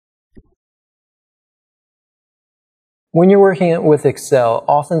When you're working with Excel,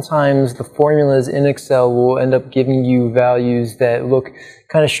 oftentimes the formulas in Excel will end up giving you values that look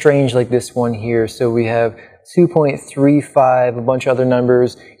kind of strange, like this one here. So we have 2.35, a bunch of other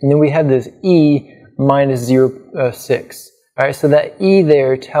numbers, and then we have this E minus 0.6. All right, so that E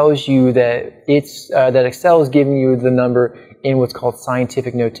there tells you that that Excel is giving you the number in what's called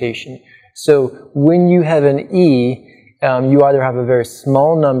scientific notation. So when you have an E, you either have a very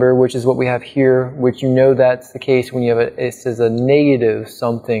small number, which is what we have here, which you know that's the case when you have it says a negative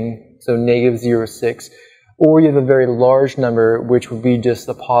something, so negative 0.6, or you have a very large number, which would be just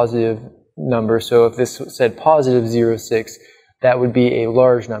a positive number. So if this said positive 0.6, that would be a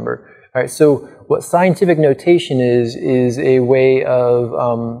large number. All right, so what scientific notation is a way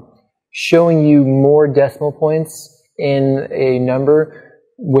of showing you more decimal points in a number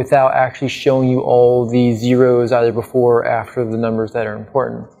without actually showing you all the zeros either before or after the numbers that are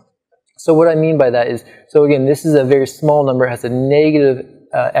important. So what I mean by that is, so again, this is a very small number, it has a negative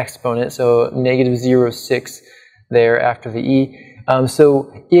exponent, so negative 0.6 there after the E.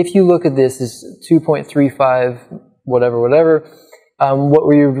 So if you look at this as 2.35 whatever, what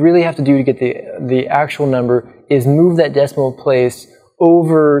we really have to do to get the actual number is move that decimal place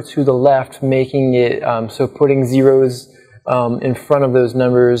over to the left, making it, so putting zeros in front of those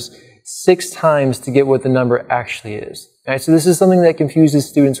numbers 6 times to get what the number actually is. All right, so this is something that confuses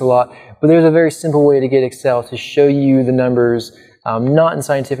students a lot, but there's a very simple way to get Excel to show you the numbers, not in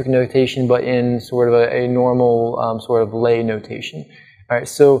scientific notation, but in sort of a normal sort of lay notation. All right,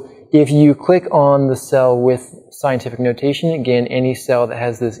 so if you click on the cell with scientific notation, again, any cell that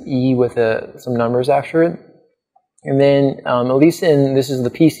has this E with some numbers after it, and then at least this is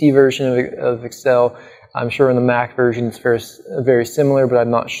the PC version of Excel. I'm sure in the Mac version it's very similar, but I'm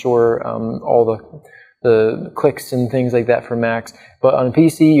not sure all the clicks and things like that for Macs. But on a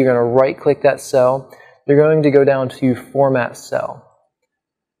PC, you're going to right-click that cell. You're going to go down to Format Cell.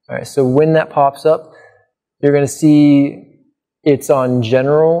 All right, so when that pops up, you're going to see it's on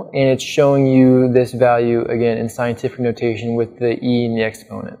General, and it's showing you this value, again, in scientific notation with the E and the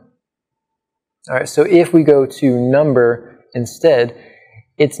exponent. All right, so if we go to Number instead,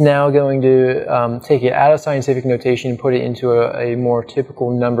 it's now going to take it out of scientific notation and put it into a more typical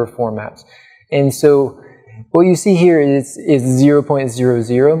number format. And so what you see here is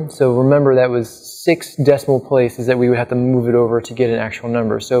 0.00. So remember that was 6 decimal places that we would have to move it over to get an actual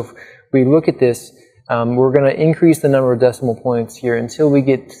number. So if we look at this, we're going to increase the number of decimal points here until we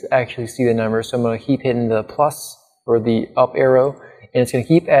get to actually see the number. So I'm going to keep hitting the plus or the up arrow, and it's going to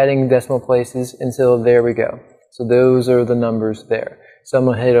keep adding decimal places until there we go. So those are the numbers there. So I'm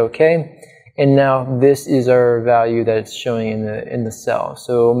going to hit OK, and now this is our value that it's showing in the cell.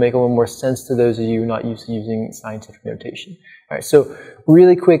 So it'll make a little more sense to those of you not used to using scientific notation. All right, so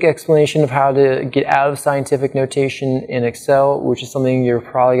really quick explanation of how to get out of scientific notation in Excel, which is something you're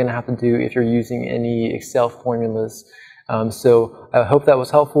probably going to have to do if you're using any Excel formulas. So I hope that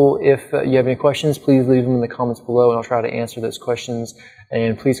was helpful. If you have any questions, please leave them in the comments below, and I'll try to answer those questions.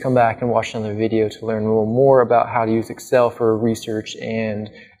 And please come back and watch another video to learn a little more about how to use Excel for research and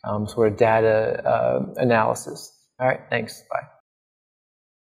sort of data analysis. All right, thanks. Bye.